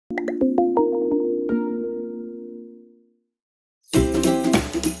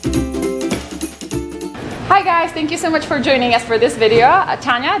Hi guys, thank you so much for joining us for this video.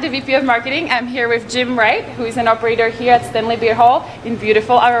 Tanya, the VP of Marketing. I'm here with Jim Wright, who is an operator here at Stanley Beer Hall in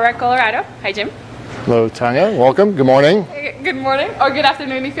beautiful Aurora, Colorado. Hi Jim. Hello Tanya, welcome, good morning. Good morning, or good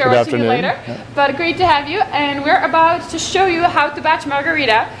afternoon if you're watching it later. Yeah. But great to have you, and we're about to show you how to batch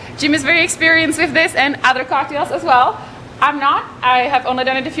margarita. Jim is very experienced with this and other cocktails as well. I'm not. I have only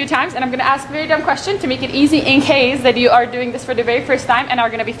done it a few times, and I'm going to ask a very dumb question to make it easy in case that you are doing this for the very first time and are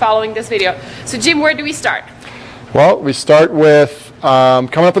going to be following this video. So Jim, where do we start? Well, we start with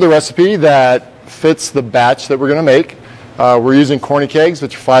coming up with a recipe that fits the batch that we're going to make. We're using corny kegs,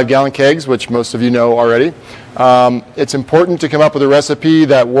 which are 5-gallon kegs, which most of you know already. It's important to come up with a recipe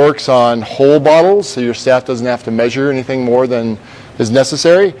that works on whole bottles, so your staff doesn't have to measure anything more than is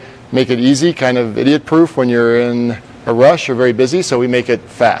necessary. Make it easy, kind of idiot-proof when you're in a rush or very busy, so we make it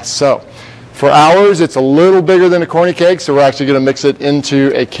fast. So for ours, it's a little bigger than a corny keg, so we're actually going to mix it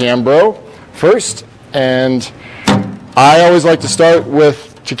into a Cambro first. And I always like to start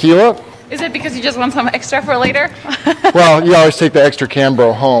with tequila. Is it because you just want some extra for later? Well, you always take the extra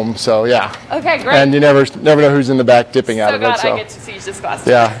Cambro home, so yeah. Okay, great. And you never know who's in the back dipping out of it. So I get to see this glass.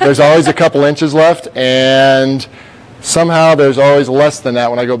 Yeah, there's always a couple inches left, and somehow there's always less than that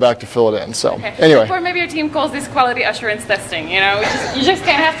when I go back to fill it in. So anyway. Or maybe your team calls this quality assurance testing. You know, you just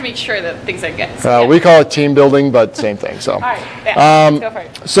kind of have to make sure that things are good. So, we call it team building, but same thing. So. All right, yeah, let's go for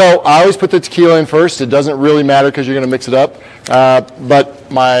it. So I always put the tequila in first. It doesn't really matter because you're going to mix it up.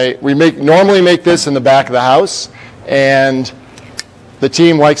 But we normally make this in the back of the house, and the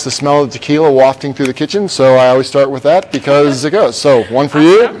team likes the smell of the tequila wafting through the kitchen. So I always start with that because it goes. So one for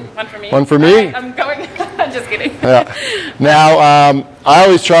you, one for me. One for me. Right, I'm going. Just kidding. Yeah. Now I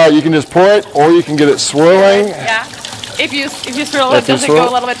always try. You can just pour it, or you can get it swirling. Yeah. If you swirl it, does it go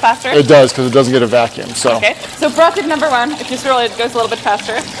a little bit faster? It does, because it doesn't get a vacuum. So. Okay. So pro tip number one: if you swirl it, it goes a little bit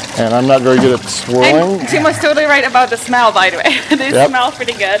faster. And I'm not very good at swirling. And Jim was totally right about the smell, by the way. They smell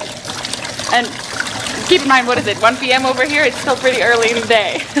pretty good. And keep in mind, what is it? 1 p.m. over here. It's still pretty early in the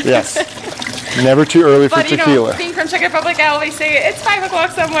day. Yes. Never too early for tequila. But you know, being from Czech Republic, I always say it's 5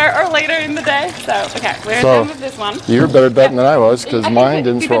 o'clock somewhere or later in the day. So, okay, we're done with this one. You were better betting than I was, because mine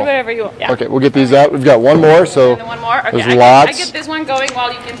didn't swirl. You did whatever you want. Yeah. Okay, we'll get these out. We've got one more, so one more. Okay, there's lots. I get this one going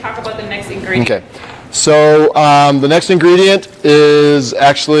while you can talk about the next ingredient. Okay, so the next ingredient is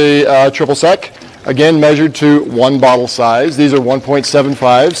actually triple sec. Again, measured to 1 bottle size. These are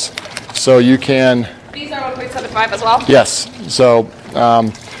 1.75s, so you can... These are 1.75 as well? Yes, so...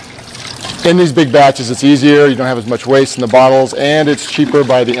 in these big batches, it's easier. You don't have as much waste in the bottles, and it's cheaper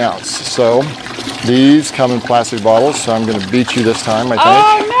by the ounce. So these come in plastic bottles, so I'm going to beat you this time, I think.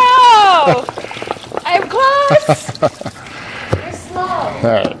 Oh, no! I'm close! You're slow. All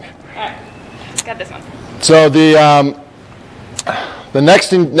right. Got this one. So the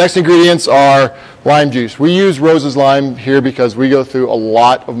next ingredients are lime juice. We use Rose's lime here because we go through a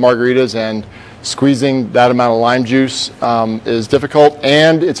lot of margaritas, and squeezing that amount of lime juice is difficult,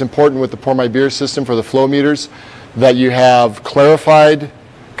 and it's important with the PourMyBeer system for the flow meters that you have clarified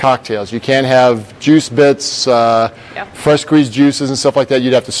cocktails. You can't have juice bits, fresh squeezed juices and stuff like that.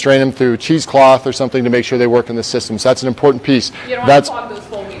 You'd have to strain them through cheesecloth or something to make sure they work in the system. So that's an important piece. You don't want to clog those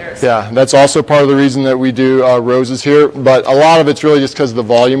flow meters. Yeah, that's also part of the reason that we do Roses here, but a lot of it's really just because of the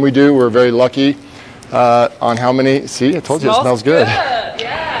volume we do. We're very lucky on how many. See, I told you it smells good.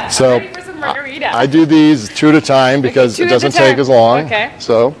 Yeah. So I do these 2 at a time because it doesn't take as long. Okay.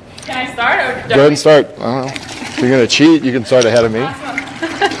 So can I start? Or go ahead and start. I don't know. If you're going to cheat, you can start ahead of me. Awesome.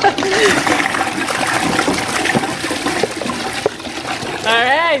 All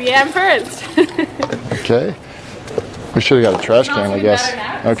right, yeah, I'm first. Okay. We should have got a trash can, I guess.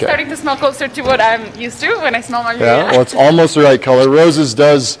 Okay. It's starting to smell closer to what I'm used to when I smell margarita. Yeah, well, it's almost the right color. Roses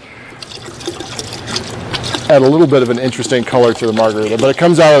does add a little bit of an interesting color to the margarita, but it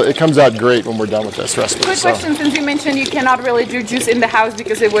comes out great when we're done with this recipe. Quick question, since you mentioned you cannot really do juice in the house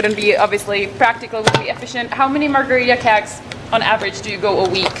because it wouldn't be obviously practical, wouldn't be efficient. How many margarita kegs on average do you go a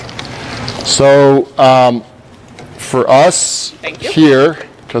week? So for us here,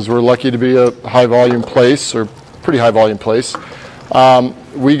 because we're lucky to be a high volume place, or pretty high volume place,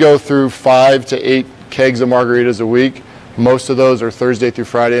 we go through 5 to 8 kegs of margaritas a week. Most of those are Thursday through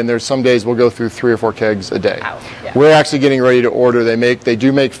Friday, and there's some days we'll go through 3 or 4 kegs a day. Wow. Yeah. We're actually getting ready to order. They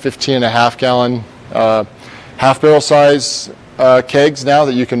do make 15.5 gallon half barrel size kegs now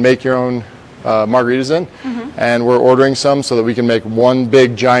that you can make your own margaritas in, and we're ordering some so that we can make one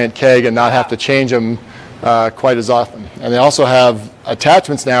big giant keg and not have to change them quite as often. And they also have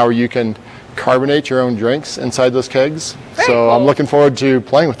attachments now where you can carbonate your own drinks inside those kegs. Very so cool. I'm looking forward to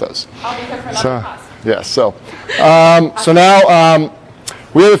playing with those. I'll be here for another class. Yes. So now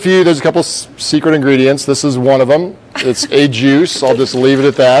we have a few. There's a couple secret ingredients. This is one of them. It's a juice. I'll just leave it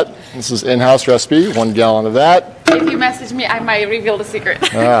at that. This is in-house recipe, 1 gallon of that. If you message me, I might reveal the secret.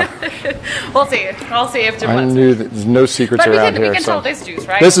 We'll see. I'll see if Jim I wants knew that there's no secrets around here. We can tell this juice,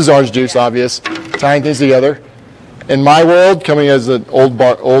 right? This is orange juice, obvious. Tying things together. In my world, coming as an old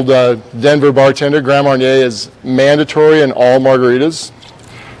Denver bartender, Grand Marnier is mandatory in all margaritas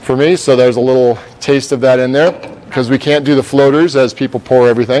for me. So there's a little taste of that in there because we can't do the floaters as people pour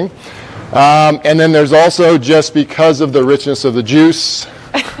everything. And then there's also, just because of the richness of the juice,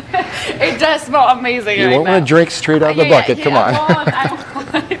 it does smell amazing. You won't want to drink straight out of the bucket. Come on.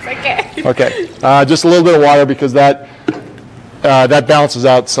 It's okay. Okay. Just a little bit of water because that balances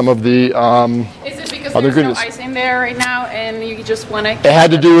out some of the Is it because other there's goodness. no ice in there right now, and you just want to? It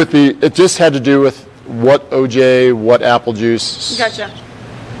had to do with It just had to do with what OJ, what apple juice. Gotcha.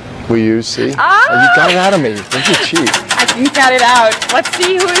 We use. See? Ah! Oh, you got it out of me. Don't you cheat? I can cut it out. Let's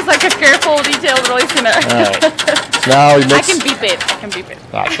see who is like a careful, detailed listener. All right. Now we mix. I can beep it. I can beep it.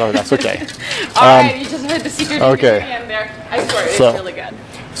 Oh, that's okay. All right, you just heard the secret ingredient there. I swear, it's really good.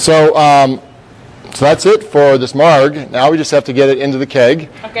 So that's it for this marg. Now we just have to get it into the keg.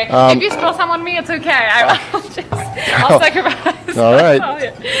 Okay. If you spill some on me, it's okay. I'll sacrifice. All right.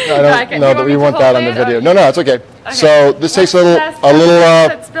 I don't know that we want that on the video. No, it's okay. So this takes a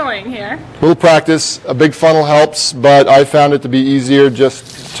little practice. A big funnel helps, but I found it to be easier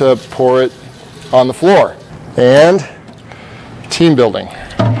just to pour it on the floor. And team building. All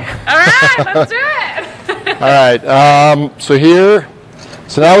right, let's do it. All right.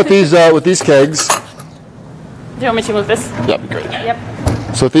 So now with these kegs. Do you want me to move this? Yep, great. Yep.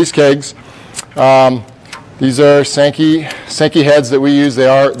 So with these kegs, these are Sankey heads that we use. There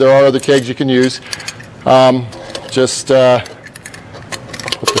are other kegs you can use. Just put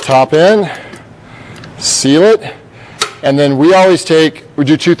the top in, seal it, and then we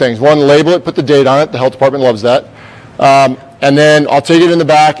do two things. One, label it, put the date on it. The health department loves that. And then I'll take it in the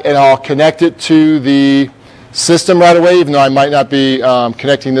back and I'll connect it to the system right away, even though I might not be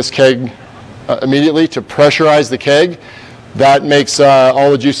connecting this keg immediately, to pressurize the keg. That makes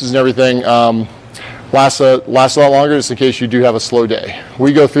all the juices and everything last a lot longer, just in case you do have a slow day.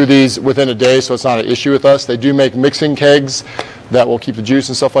 We go through these within a day, so it's not an issue with us. They do make mixing kegs that will keep the juice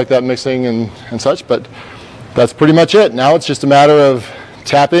and stuff like that mixing and such, but that's pretty much it. Now it's just a matter of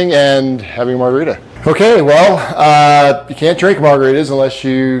tapping and having a margarita. Okay, well, you can't drink margaritas unless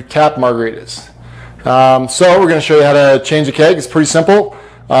you tap margaritas. So we're going to show you how to change a keg. It's pretty simple.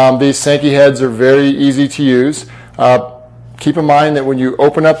 These Sankey heads are very easy to use. Keep in mind that when you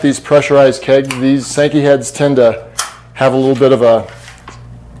open up these pressurized kegs, these Sankey heads tend to have a little bit of a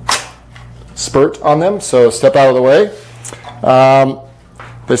spurt on them, so step out of the way.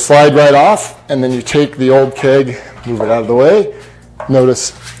 They slide right off, and then you take the old keg, move it out of the way. Notice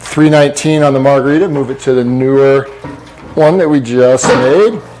 319 on the margarita, move it to the newer one that we just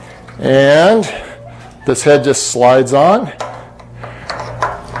made, and this head just slides on,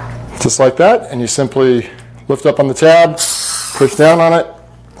 just like that, and you simply lift up on the tab, push down on it,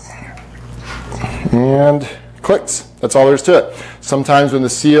 and clicks. That's all there is to it. Sometimes when the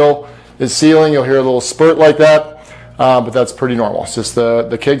seal is sealing, you'll hear a little spurt like that, but that's pretty normal. It's just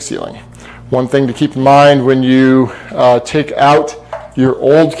the keg sealing. One thing to keep in mind when you take out your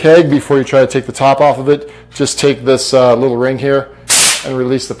old keg before you try to take the top off of it, just take this little ring here and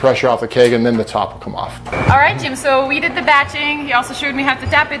release the pressure off the keg, and then the top will come off. All right, Jim, so we did the batching. He also showed me how to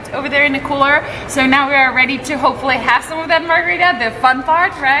tap it over there in the cooler. So now we are ready to hopefully have some of that margarita, the fun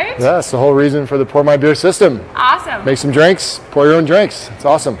part, right? Yeah, that's the whole reason for the PourMyBeer system. Awesome. Make some drinks, pour your own drinks. It's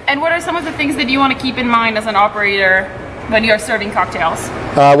awesome. And what are some of the things that you want to keep in mind as an operator when you're serving cocktails?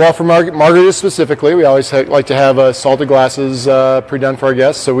 Well, for margaritas specifically, we always like to have salted glasses pre-done for our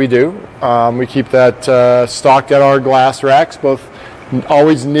guests, so we do. We keep that stocked at our glass racks,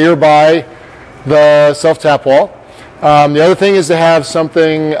 always nearby the self-tap wall. The other thing is to have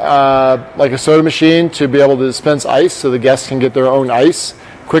something like a soda machine to be able to dispense ice so the guests can get their own ice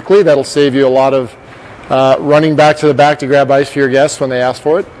quickly. That'll save you a lot of running back to the back to grab ice for your guests when they ask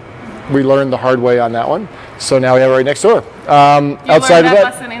for it. We learned the hard way on that one. So now we have it right next door. Outside of that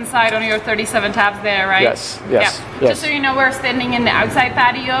lesson inside on your 37 taps there, right? Yes. Yeah. Just so you know, we're standing in the outside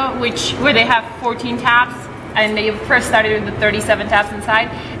patio, where they have 14 taps. And they first started with the 37 taps inside,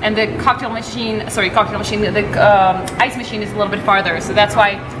 and the the ice machine is a little bit farther, so that's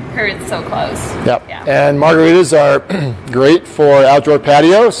why here it's so close. Yep. Yeah. And margaritas are great for outdoor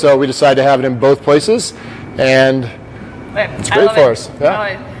patio, so we decided to have it in both places, and it's great for us.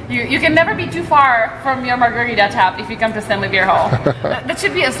 Yeah. You can never be too far from your margarita tap if you come to Stanley Beer Hall. That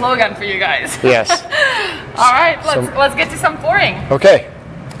should be a slogan for you guys. Yes. All right, let's get to some pouring. Okay.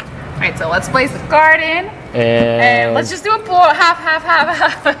 Alright, so let's place the card in. And let's just do a pour, half.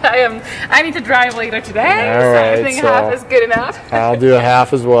 I need to drive later today, so I think half is good enough. I'll do a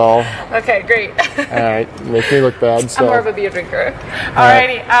half as well. Okay, great. Alright, make me look bad. So. I'm more of a beer drinker.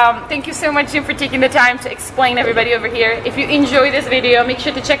 Alrighty, thank you so much, Jim, for taking the time to explain everybody over here. If you enjoy this video, make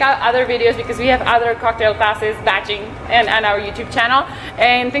sure to check out other videos because we have other cocktail classes, batching, and on our YouTube channel.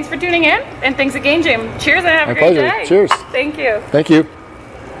 And thanks for tuning in. And thanks again, Jim. Cheers and have a great day. Cheers. Thank you. Thank you.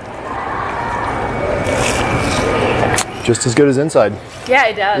 Just as good as inside. Yeah,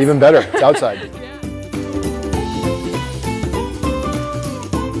 it does. Even better. It's outside.